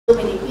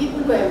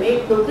who have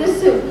made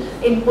progressive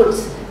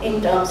inputs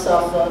in terms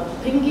of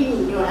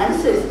bringing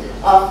nuances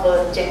of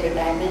gender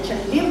dimension,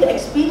 lived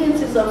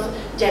experiences of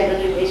gender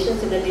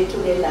relations in a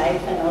day-to-day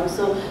life, and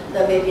also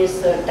the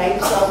various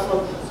types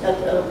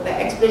of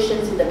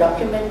expressions in the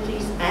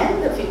documentaries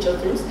and the feature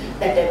films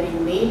that have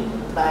been made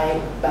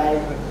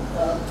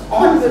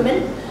on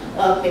women,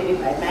 maybe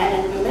by man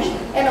and women,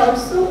 and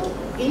also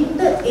in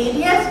the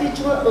areas which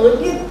were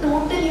earlier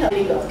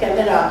totally of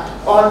camera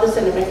or the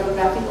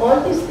cinematography. All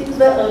these things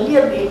were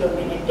earlier male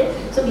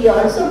dominated. So we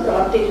also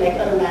brought in like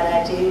Aruna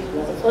Raje, who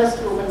was the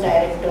first woman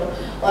director,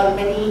 or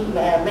many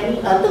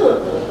other,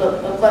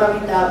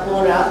 Paramita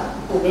Bora,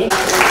 who make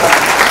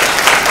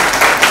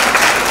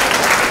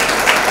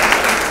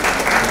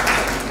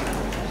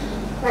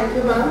Thank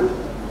you, ma'am.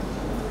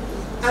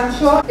 I'm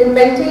sure in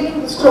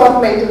maintaining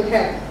strong mental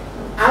health,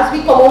 as we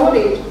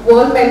commemorate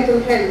World Mental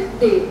Health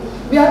Day,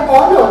 we are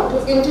honored to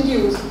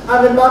introduce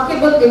a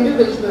remarkable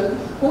individual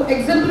who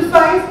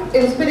exemplifies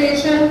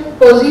inspiration,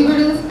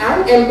 perseverance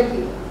and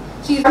empathy.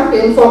 She is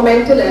champion for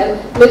mental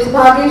health, Ms.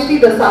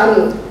 Bhagyashree, a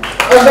veteran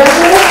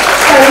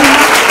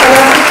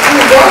fanatic who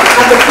works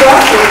at the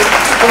crossroads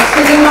of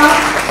cinema,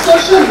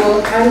 social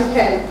work and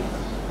health.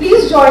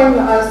 Please join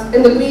us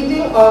in the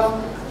greeting of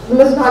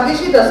Ms.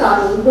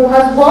 Bhagyashree, who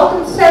has worked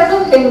in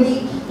several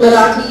Hindi,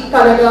 Marathi,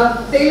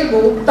 Kannada,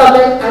 Telugu,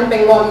 Tamil and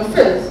Bengali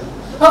films.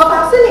 Her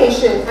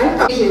fascination and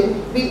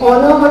passion, we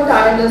honor her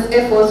tireless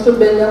efforts to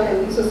build a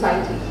healthy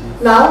society.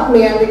 Now,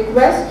 may I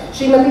request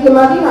Srimati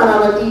Himati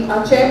Nanavati,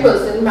 our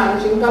Chairperson,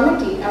 Managing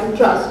Committee and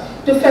Trust,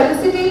 to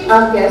felicitate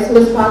our guest,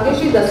 Ms.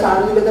 Bhagyashree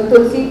with a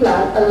Tulsi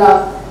plant, a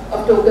love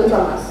of token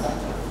from us.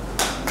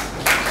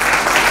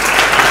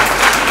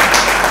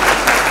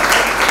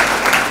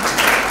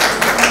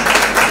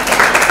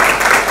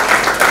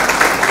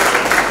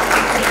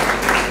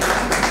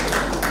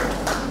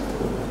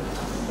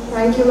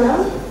 Thank you,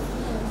 ma'am.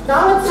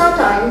 Now it's our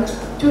time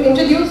to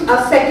introduce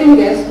our second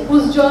guest,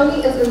 whose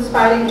journey is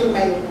inspiring to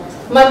many.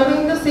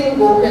 Manvinder Singh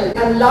Gohil,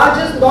 and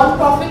largest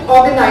non-profit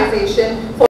organization for